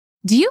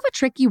Do you have a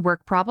tricky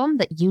work problem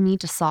that you need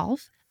to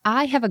solve?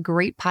 I have a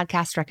great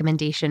podcast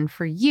recommendation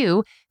for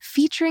you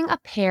featuring a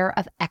pair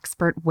of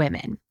expert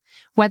women.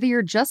 Whether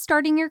you're just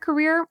starting your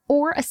career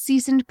or a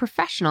seasoned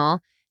professional,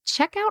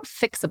 check out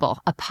Fixable,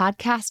 a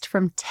podcast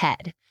from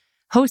TED.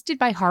 Hosted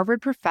by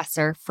Harvard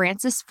professor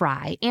Frances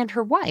Frei and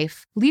her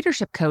wife,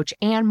 leadership coach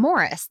Anne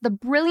Morris, the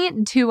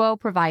brilliant duo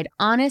provide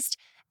honest,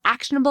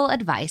 actionable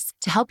advice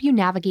to help you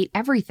navigate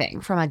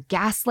everything from a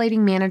gaslighting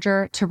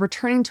manager to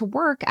returning to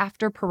work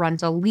after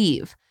parental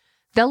leave.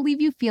 They'll leave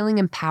you feeling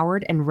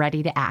empowered and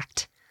ready to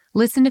act.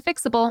 Listen to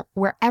Fixable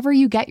wherever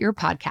you get your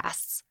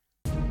podcasts.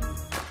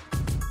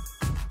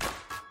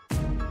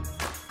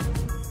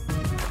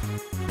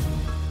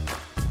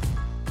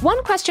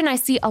 One question I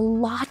see a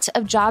lot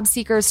of job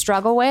seekers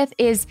struggle with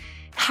is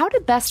how to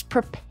best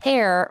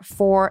prepare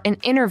for an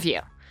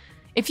interview.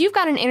 If you've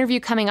got an interview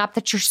coming up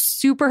that you're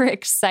super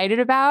excited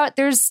about,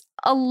 there's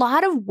a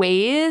lot of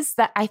ways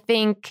that I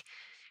think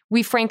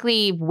we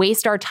frankly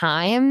waste our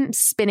time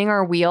spinning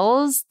our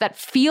wheels that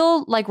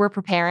feel like we're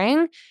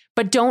preparing,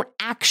 but don't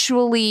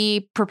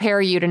actually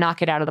prepare you to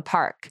knock it out of the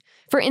park.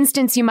 For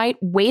instance, you might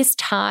waste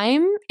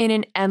time in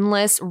an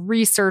endless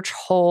research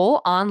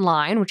hole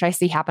online, which I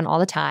see happen all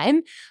the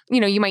time.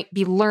 You might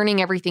be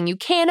learning everything you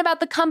can about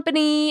the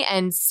company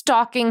and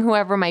stalking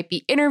whoever might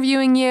be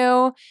interviewing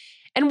you.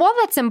 And while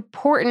that's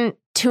important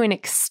to an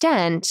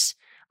extent,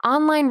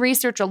 online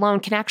research alone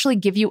can actually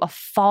give you a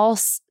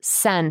false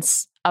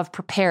sense of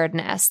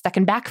preparedness that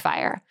can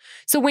backfire.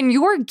 So when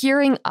you're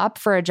gearing up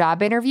for a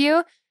job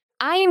interview,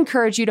 I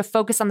encourage you to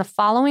focus on the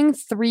following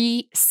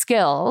 3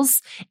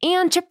 skills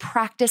and to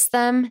practice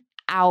them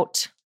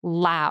out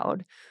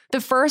loud.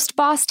 The first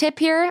boss tip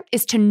here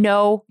is to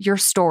know your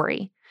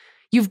story.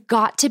 You've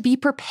got to be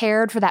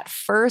prepared for that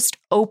first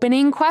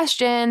opening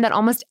question that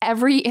almost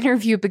every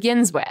interview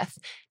begins with.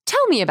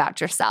 Tell me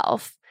about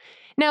yourself.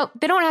 Now,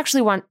 they don't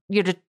actually want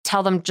you to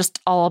tell them just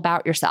all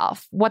about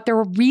yourself. What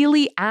they're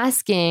really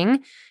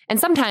asking, and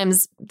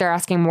sometimes they're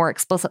asking more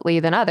explicitly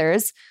than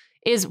others,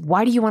 is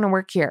why do you want to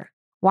work here?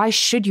 Why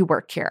should you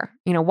work here?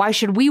 Why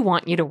should we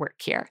want you to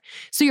work here?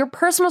 So your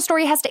personal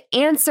story has to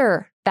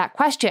answer that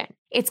question.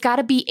 It's got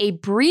to be a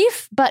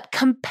brief but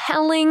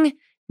compelling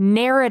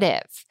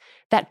narrative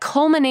that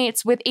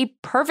culminates with a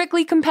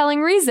perfectly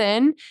compelling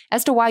reason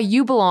as to why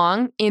you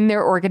belong in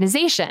their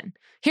organization.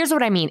 Here's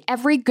what I mean.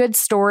 Every good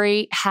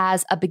story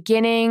has a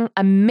beginning,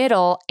 a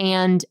middle,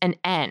 and an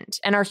end.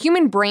 And our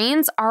human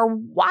brains are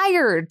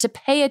wired to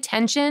pay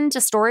attention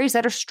to stories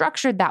that are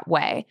structured that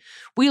way.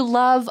 We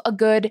love a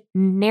good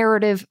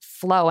narrative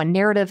flow, a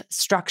narrative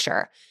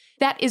structure.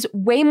 That is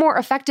way more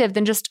effective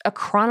than just a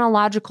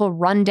chronological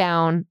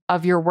rundown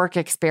of your work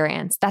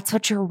experience. That's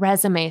what your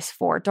resume is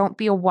for. Don't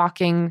be a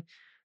walking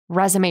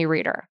resume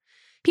reader.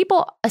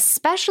 People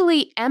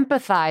especially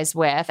empathize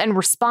with and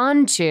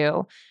respond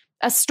to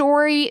a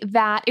story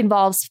that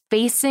involves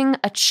facing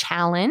a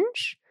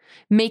challenge,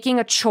 making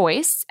a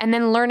choice, and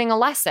then learning a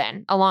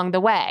lesson along the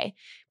way,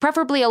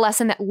 preferably a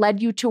lesson that led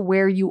you to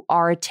where you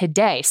are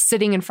today,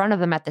 sitting in front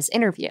of them at this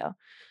interview.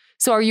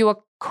 So are you a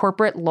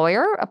corporate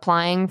lawyer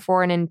applying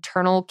for an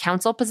internal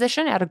counsel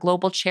position at a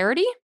global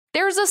charity?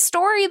 There's a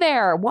story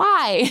there.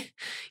 Why?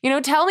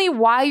 Tell me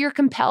why you're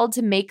compelled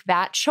to make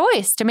that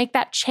choice, to make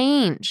that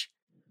change.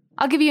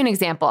 I'll give you an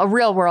example, a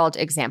real world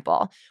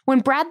example. When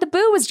Brad the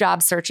Boo was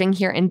job searching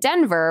here in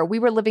Denver, we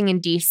were living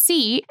in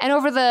DC, and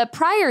over the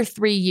prior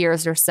 3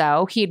 years or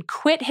so, he had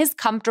quit his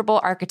comfortable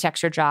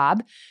architecture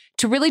job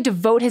to really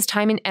devote his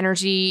time and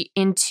energy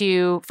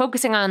into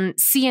focusing on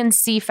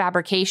CNC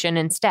fabrication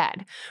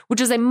instead,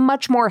 which is a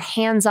much more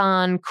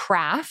hands-on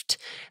craft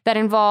that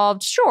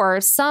involved,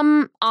 sure,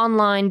 some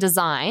online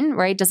design,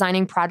 right?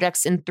 Designing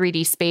projects in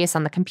 3D space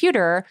on the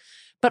computer,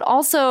 but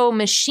also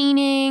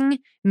machining,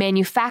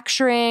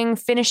 manufacturing,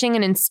 finishing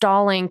and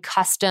installing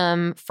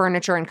custom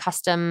furniture and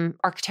custom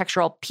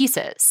architectural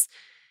pieces.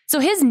 So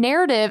his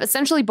narrative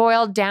essentially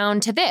boiled down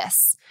to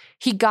this.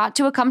 He got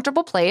to a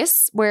comfortable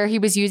place where he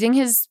was using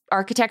his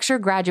architecture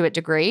graduate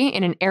degree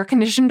in an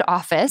air-conditioned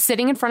office,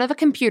 sitting in front of a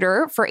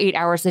computer for 8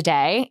 hours a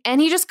day,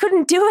 and he just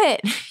couldn't do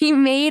it. He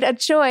made a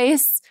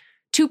choice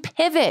to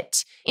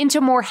pivot into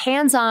more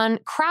hands-on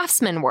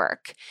craftsman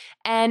work.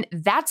 And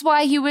that's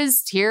why he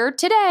was here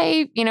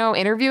today,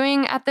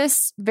 interviewing at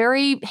this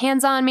very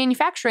hands-on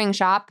manufacturing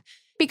shop,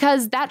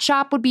 because that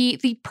shop would be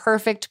the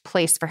perfect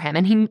place for him.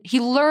 And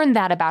he learned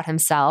that about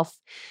himself.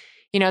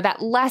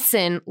 That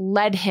lesson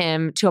led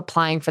him to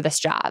applying for this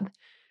job.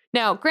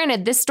 Now,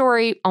 granted, this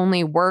story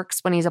only works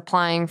when he's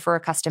applying for a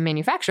custom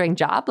manufacturing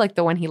job, like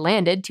the one he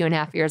landed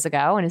 2.5 years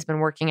ago and has been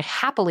working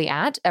happily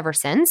at ever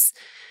since.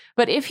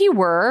 But if he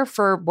were,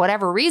 for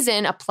whatever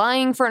reason,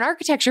 applying for an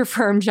architecture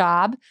firm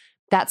job,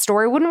 that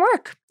story wouldn't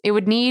work. It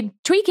would need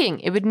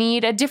tweaking. It would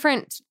need a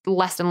different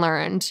lesson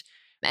learned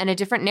and a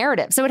different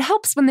narrative. So it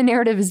helps when the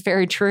narrative is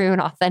very true and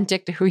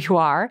authentic to who you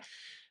are.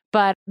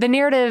 But the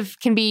narrative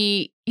can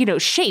be,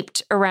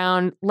 shaped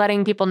around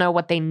letting people know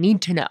what they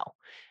need to know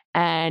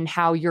and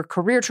how your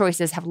career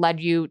choices have led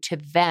you to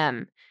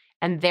them.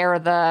 And they're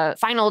the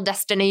final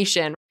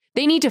destination.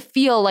 They need to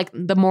feel like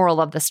the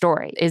moral of the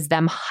story is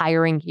them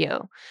hiring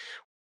you.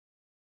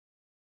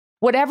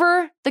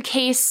 Whatever the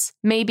case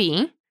may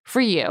be for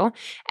you,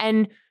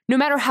 and no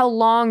matter how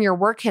long your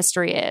work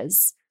history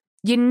is,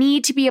 you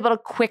need to be able to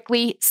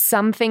quickly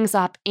sum things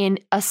up in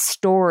a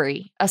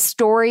story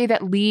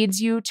that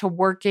leads you to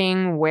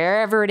working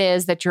wherever it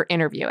is that you're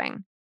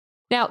interviewing.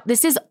 Now,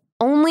 this is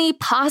only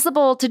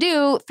possible to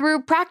do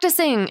through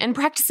practicing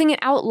it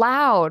out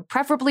loud,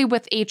 preferably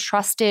with a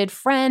trusted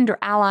friend or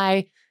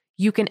ally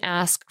you can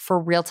ask for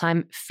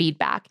real-time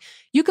feedback.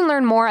 You can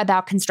learn more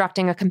about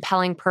constructing a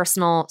compelling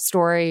personal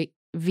story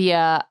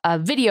via a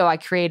video I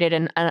created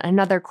and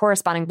another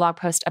corresponding blog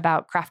post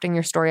about crafting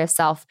your story of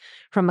self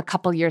from a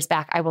couple years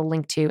back I will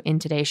link to in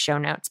today's show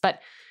notes. But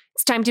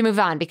it's time to move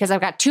on because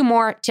I've got 2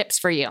 more tips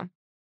for you.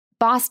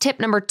 Boss tip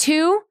number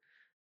 2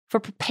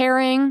 for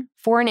preparing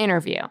for an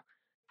interview.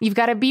 You've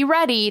got to be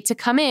ready to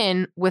come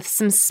in with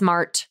some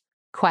smart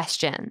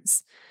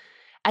questions.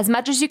 As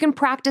much as you can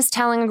practice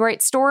telling a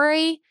great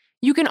story,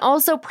 you can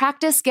also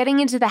practice getting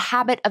into the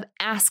habit of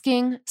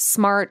asking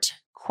smart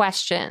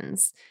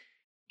questions.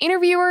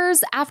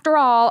 Interviewers, after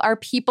all, are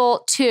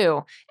people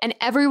too, and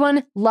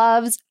everyone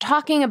loves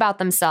talking about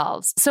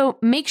themselves. So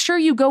make sure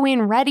you go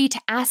in ready to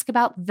ask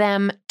about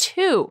them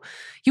too.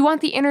 You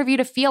want the interview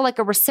to feel like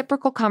a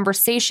reciprocal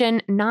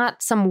conversation,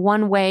 not some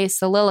one-way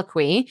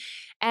soliloquy.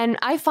 And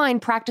I find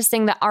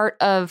practicing the art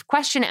of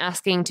question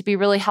asking to be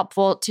really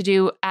helpful to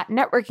do at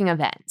networking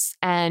events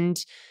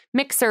and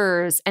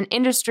mixers and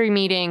industry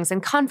meetings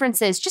and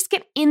conferences. Just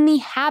get in the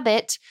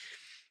habit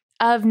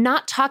of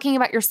not talking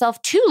about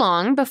yourself too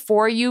long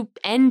before you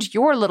end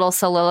your little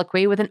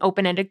soliloquy with an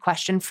open-ended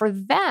question for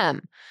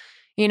them.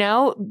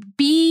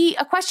 Be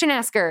a question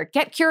asker,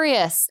 get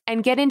curious,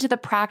 and get into the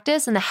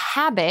practice and the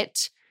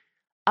habit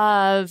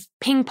of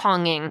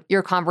ping-ponging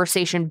your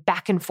conversation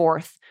back and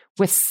forth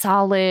with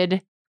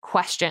solid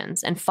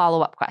questions and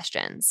follow-up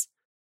questions.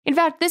 In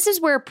fact, this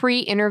is where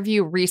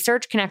pre-interview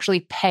research can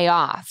actually pay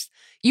off.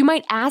 You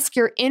might ask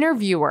your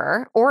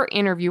interviewer or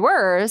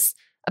interviewers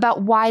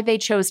about why they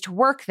chose to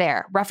work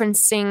there,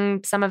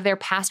 referencing some of their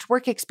past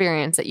work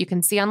experience that you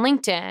can see on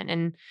LinkedIn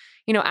and,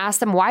 ask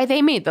them why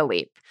they made the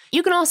leap.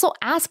 You can also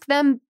ask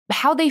them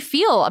how they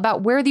feel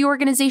about where the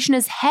organization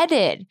is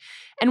headed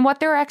and what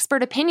their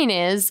expert opinion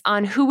is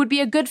on who would be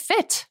a good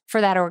fit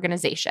for that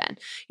organization.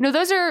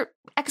 Those are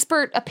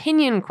expert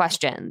opinion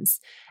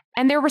questions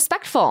and they're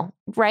respectful,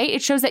 right?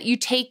 It shows that you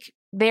take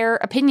their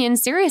opinion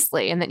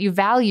seriously and that you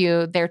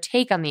value their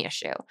take on the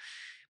issue.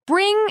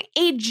 Bring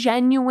a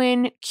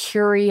genuine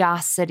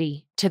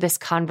curiosity to this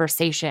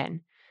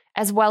conversation,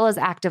 as well as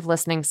active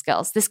listening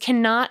skills. This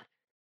cannot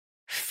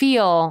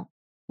feel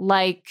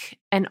like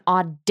an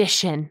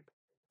audition,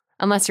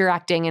 unless you're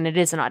acting and it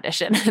is an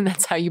audition, and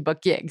that's how you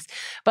book gigs.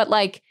 But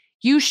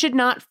you should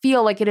not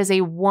feel like it is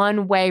a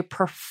one-way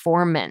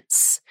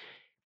performance.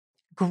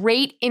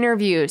 Great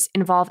interviews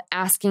involve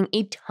asking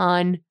a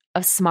ton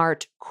of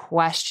smart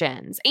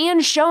questions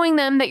and showing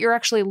them that you're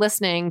actually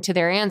listening to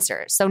their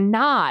answers. So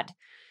nod.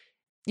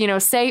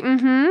 Say,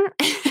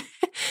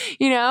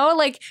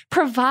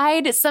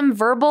 provide some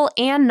verbal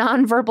and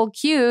nonverbal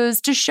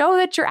cues to show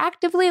that you're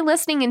actively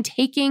listening and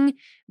taking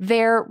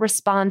their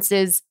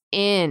responses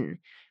in.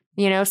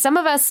 Some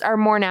of us are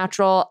more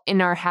natural in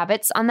our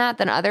habits on that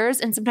than others.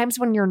 And sometimes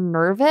when you're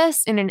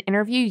nervous in an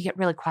interview, you get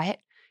really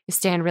quiet. You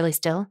stand really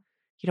still.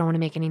 You don't want to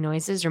make any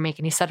noises or make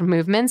any sudden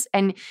movements.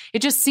 And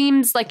it just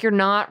seems like you're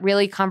not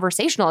really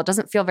conversational. It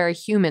doesn't feel very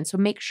human. So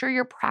make sure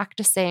you're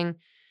practicing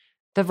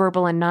the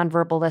verbal and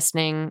nonverbal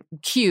listening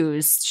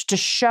cues to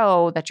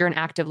show that you're an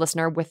active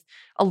listener with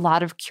a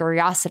lot of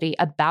curiosity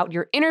about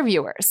your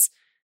interviewers.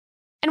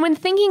 And when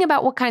thinking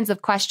about what kinds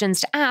of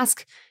questions to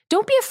ask,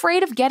 don't be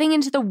afraid of getting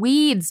into the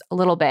weeds a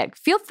little bit.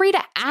 Feel free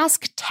to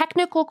ask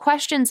technical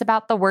questions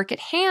about the work at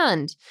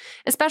hand,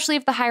 especially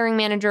if the hiring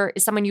manager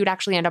is someone you'd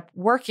actually end up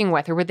working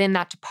with or within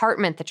that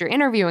department that you're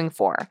interviewing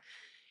for.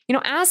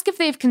 Ask if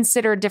they've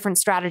considered different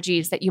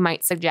strategies that you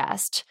might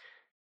suggest.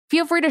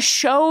 Feel free to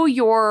show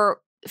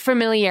your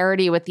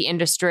familiarity with the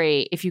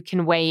industry if you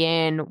can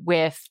weigh in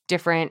with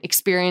different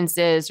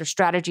experiences or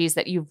strategies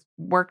that you've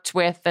worked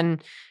with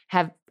and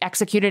have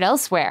executed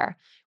elsewhere,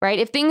 right?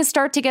 If things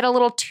start to get a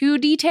little too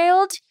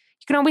detailed,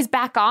 you can always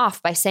back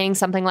off by saying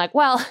something like,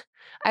 well,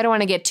 I don't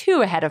want to get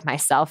too ahead of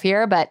myself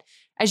here, but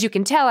as you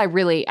can tell, I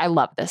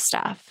love this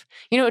stuff.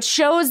 It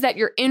shows that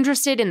you're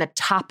interested in the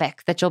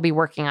topic that you'll be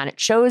working on. It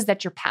shows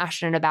that you're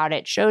passionate about it.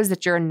 It shows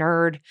that you're a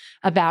nerd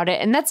about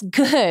it. And that's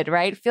good,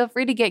 right? Feel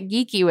free to get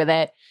geeky with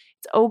it.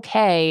 It's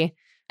okay.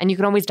 And you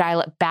can always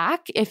dial it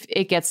back if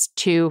it gets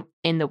too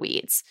in the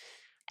weeds.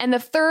 And the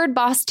third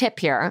boss tip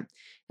here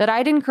that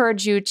I'd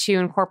encourage you to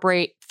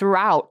incorporate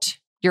throughout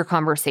your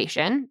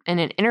conversation in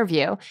an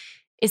interview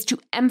is to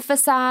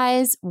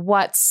emphasize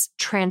what's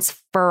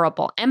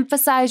transferable.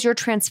 Emphasize your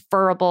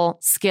transferable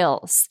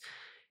skills.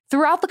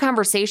 Throughout the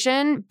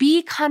conversation,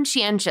 be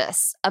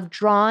conscientious of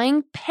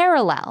drawing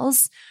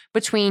parallels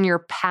between your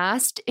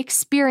past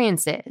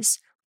experiences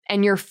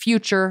and your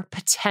future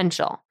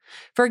potential.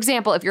 For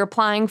example, if you're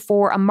applying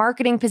for a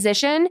marketing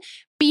position,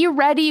 Be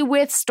ready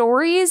with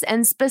stories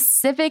and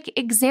specific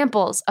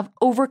examples of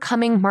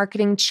overcoming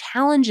marketing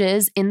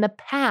challenges in the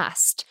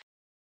past.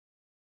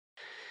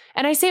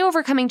 And I say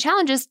overcoming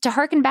challenges to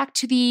harken back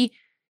to the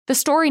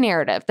story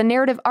narrative, the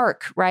narrative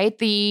arc, right?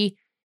 The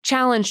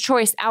challenge,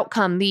 choice,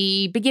 outcome,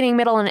 the beginning,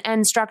 middle, and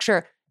end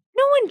structure.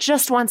 No one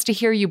just wants to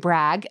hear you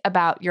brag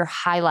about your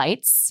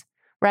highlights,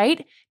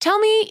 right? Tell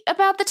me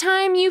about the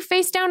time you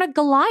faced down a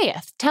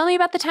Goliath. Tell me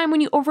about the time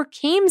when you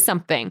overcame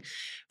something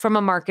from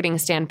a marketing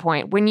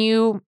standpoint, when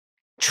you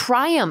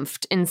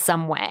triumphed in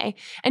some way.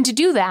 And to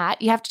do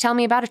that, you have to tell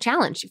me about a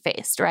challenge you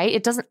faced, right?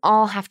 It doesn't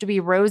all have to be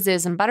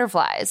roses and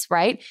butterflies,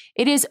 right?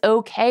 It is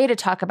okay to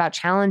talk about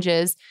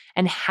challenges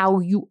and how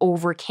you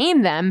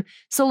overcame them,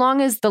 so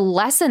long as the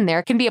lesson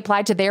there can be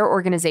applied to their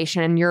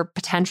organization and your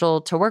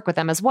potential to work with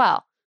them as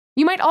well.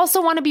 You might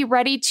also want to be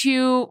ready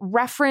to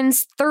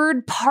reference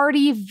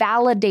third-party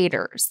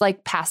validators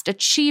like past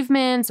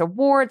achievements,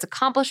 awards,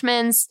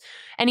 accomplishments,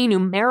 any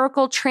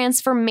numerical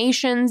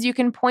transformations you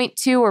can point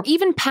to, or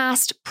even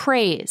past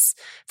praise.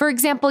 For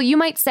example, you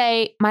might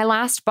say, my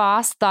last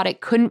boss thought it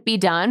couldn't be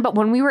done, but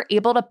when we were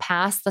able to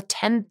pass the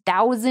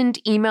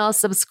 10,000 email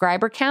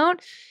subscriber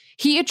count,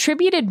 he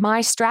attributed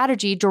my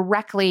strategy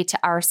directly to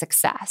our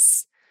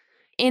success.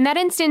 In that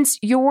instance,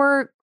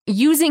 you're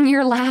using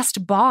your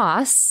last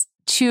boss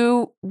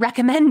to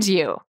recommend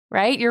you,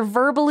 right? You're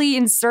verbally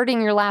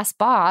inserting your last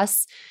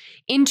boss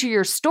into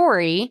your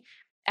story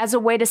as a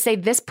way to say,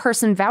 this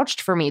person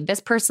vouched for me, this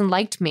person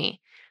liked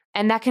me.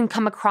 And that can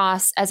come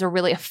across as a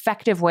really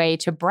effective way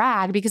to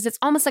brag because it's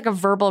almost like a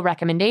verbal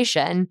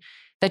recommendation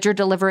that you're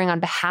delivering on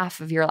behalf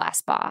of your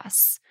last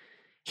boss.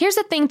 Here's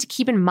a thing to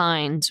keep in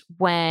mind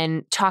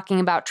when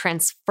talking about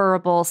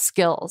transferable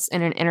skills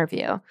in an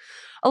interview.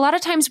 A lot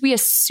of times we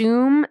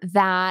assume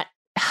that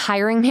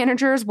hiring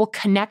managers will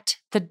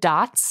connect the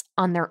dots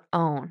on their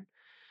own.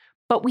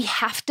 But we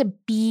have to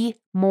be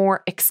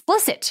more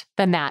explicit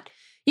than that.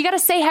 You got to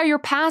say how your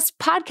past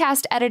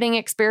podcast editing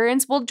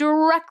experience will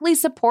directly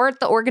support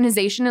the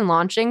organization in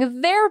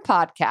launching their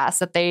podcast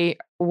that they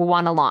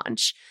want to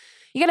launch.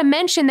 You got to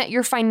mention that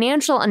your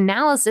financial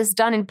analysis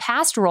done in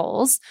past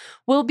roles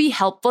will be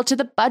helpful to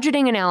the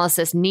budgeting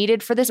analysis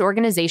needed for this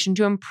organization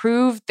to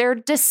improve their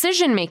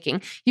decision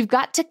making. You've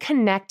got to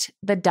connect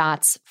the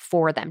dots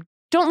for them.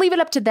 Don't leave it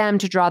up to them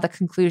to draw the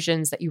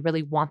conclusions that you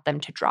really want them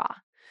to draw.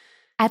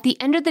 At the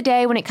end of the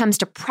day, when it comes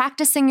to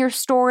practicing your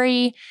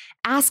story,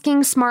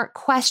 asking smart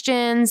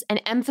questions, and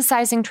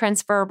emphasizing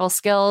transferable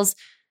skills,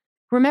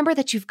 remember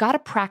that you've got to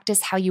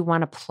practice how you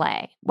want to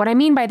play. What I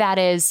mean by that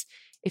is,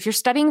 if you're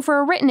studying for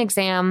a written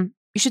exam,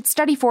 you should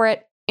study for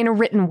it in a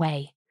written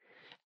way.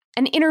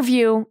 An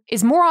interview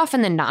is more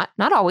often than not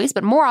always,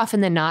 but more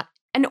often than not,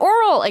 an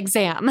oral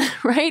exam,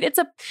 right? It's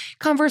a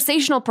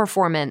conversational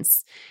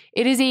performance.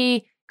 It is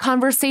a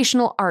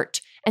conversational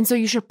art. And so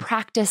you should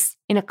practice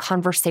in a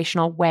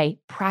conversational way.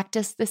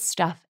 Practice this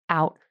stuff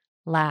out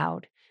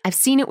loud. I've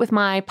seen it with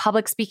my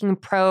public speaking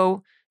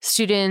pro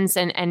students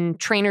and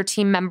trainer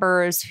team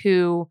members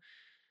who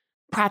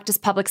practice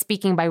public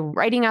speaking by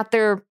writing out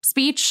their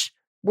speech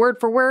word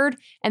for word.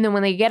 And then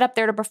when they get up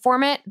there to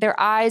perform it, their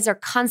eyes are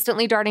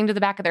constantly darting to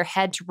the back of their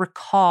head to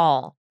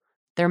recall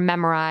their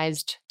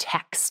memorized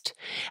text.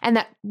 And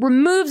that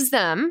removes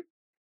them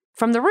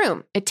from the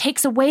room. It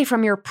takes away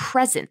from your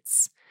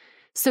presence.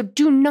 So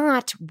do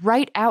not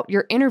write out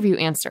your interview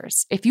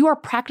answers. If you are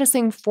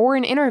practicing for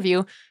an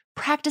interview,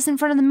 practice in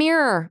front of the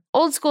mirror,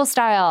 old school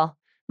style,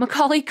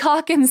 Macaulay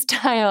Culkin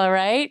style,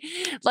 right?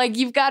 Like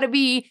you've got to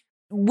be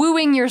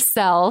wooing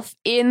yourself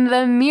in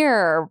the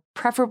mirror,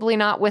 preferably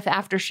not with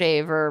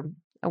aftershave or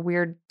a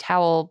weird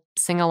towel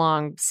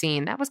sing-along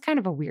scene. That was kind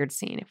of a weird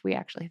scene if we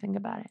actually think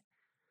about it.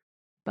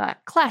 But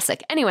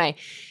classic. Anyway,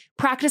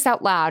 practice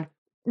out loud.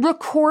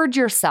 Record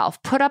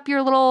yourself. Put up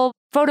your little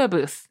photo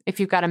booth if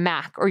you've got a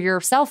Mac or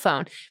your cell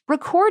phone.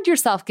 Record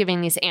yourself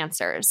giving these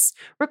answers.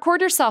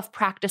 Record yourself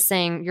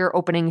practicing your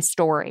opening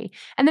story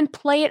and then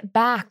play it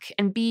back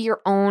and be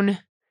your own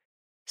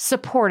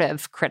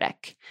supportive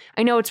critic.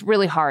 I know it's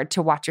really hard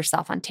to watch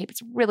yourself on tape.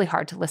 It's really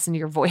hard to listen to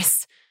your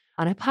voice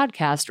on a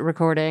podcast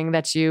recording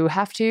that you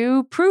have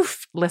to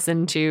proof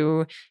listen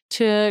to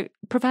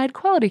provide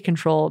quality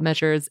control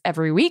measures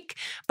every week.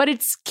 But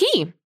it's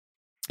key.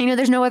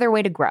 There's no other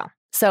way to grow.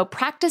 So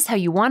practice how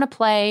you want to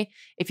play.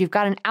 If you've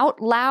got an out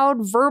loud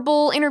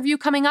verbal interview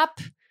coming up,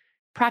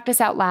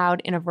 practice out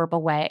loud in a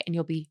verbal way and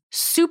you'll be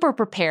super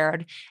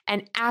prepared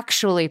and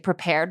actually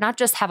prepared, not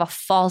just have a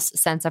false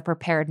sense of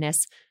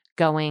preparedness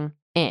going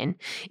in.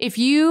 If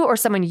you or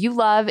someone you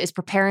love is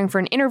preparing for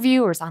an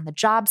interview or is on the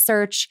job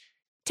search,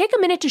 take a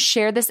minute to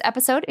share this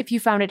episode if you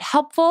found it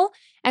helpful.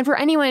 And for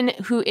anyone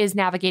who is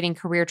navigating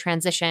career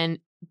transition,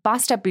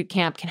 Bossed Up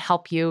Bootcamp can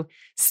help you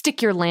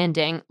stick your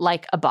landing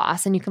like a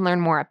boss. And you can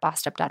learn more at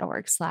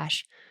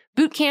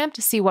bossedup.org/bootcamp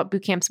to see what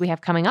bootcamps we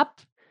have coming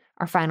up.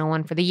 Our final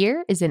one for the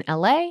year is in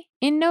LA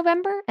in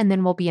November, and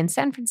then we'll be in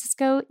San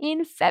Francisco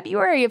in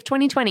February of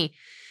 2020.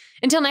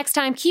 Until next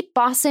time, keep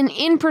bossing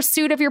in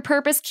pursuit of your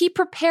purpose. Keep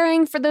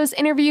preparing for those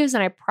interviews,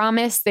 and I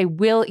promise they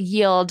will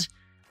yield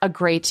a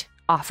great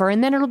offer.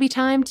 And then it'll be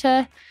time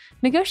to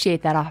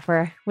negotiate that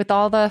offer with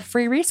all the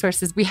free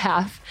resources we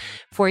have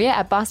for you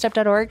at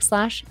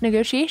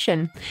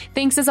bossedup.org/negotiation.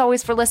 Thanks as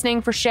always for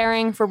listening, for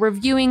sharing, for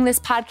reviewing this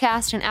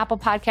podcast and Apple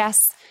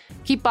Podcasts.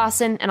 Keep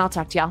bossing, and I'll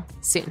talk to y'all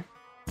soon.